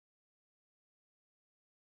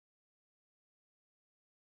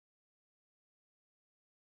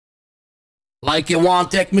Like you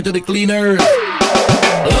want take me to the cleaners.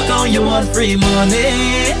 Look how you want free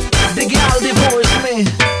money. The girl divorced me.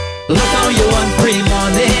 Look how you want free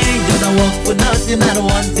money. You don't work for nothing and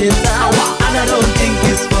want it now. And I don't think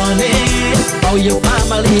it's funny how your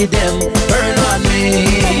family them burn on me.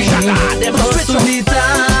 Oh, Sunita,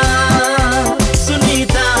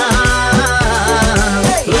 Sunita.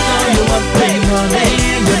 Look how you want free money.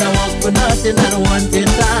 You don't work for nothing and want it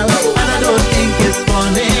now. And I don't think it's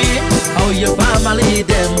funny how your family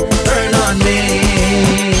them turn on me.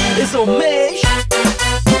 It's Omesh.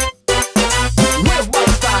 Web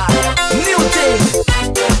style, new thing.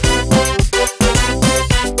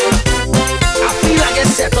 I feel like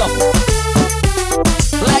it's set up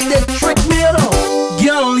like they trick me at all.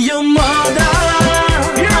 Girl, your mother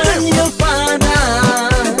and your father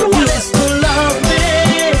used to love me.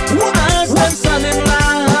 Husband,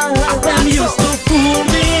 son-in-law, them used to fool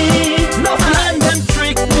me. And them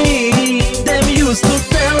trick me. Them used to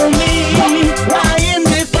tell me I in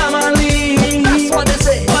the family. That's what they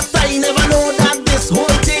say. But I never know that this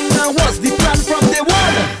whole thing was the plan from the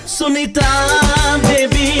one. Sunita,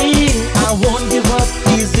 baby, I won't give up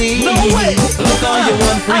easy. No way. Look how you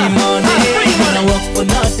want free money. I work for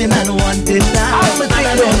nothing and want it now. And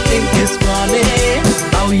I don't think it's funny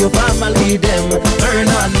how your family them turn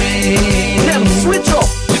on me. Them switch up.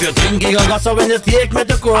 If you think you got so when you take me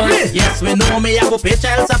to court, yes, me know me, I go pay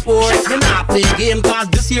child support. Me not play game cause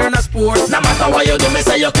this year not sport. No matter what you do, me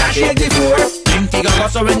say you can't shake the fort. Think you got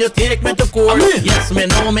so when you take me to court, yes, me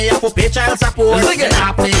know me, I go pay child support. Me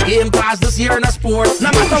not play game cause this year not sport. No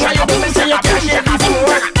matter what you do, me say you can't shake the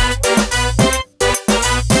fort.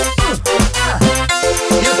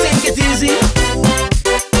 You think it easy?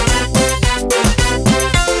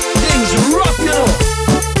 Things rough, you know.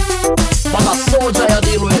 But a soldier you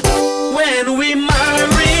deal with. When we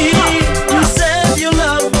married, you said you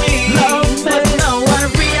love me. But now I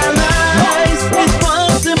realize it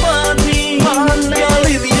was the money. You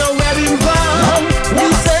leave your wedding vow. You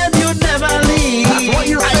said you'd never leave.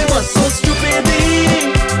 I was so stupid.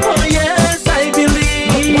 Oh yes, I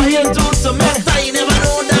believe. Why you do to me? I never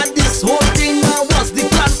know that this whole thing was the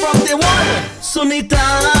plan from the one. Sunita,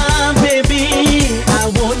 baby, I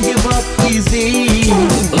won't give up easy.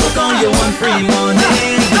 Look how you want free money.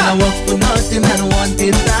 I work for nothing and want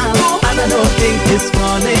it now. And I don't think it's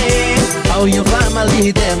funny how your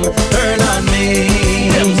family them turn on me.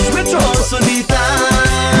 Them switch up. Oh, Sunita,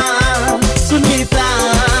 Sunita.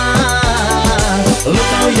 Look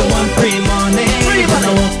how you want free money. And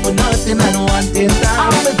I work for nothing and want it now.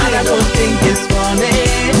 And I don't think it's funny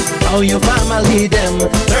how your family them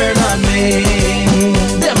turn on me.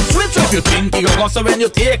 Them switch up. If you think you go so when you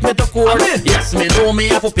take me to court, yes, me know me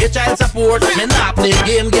have to pay child support. Me not play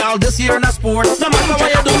game, girl, this year not sport. No matter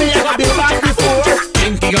what you do, me I got be back before.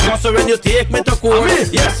 Think you go so when you take me to court,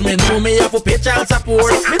 yes, me know me have to pay child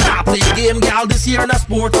support. Me not play game, girl, this year not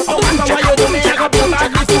sport. No matter what you do, me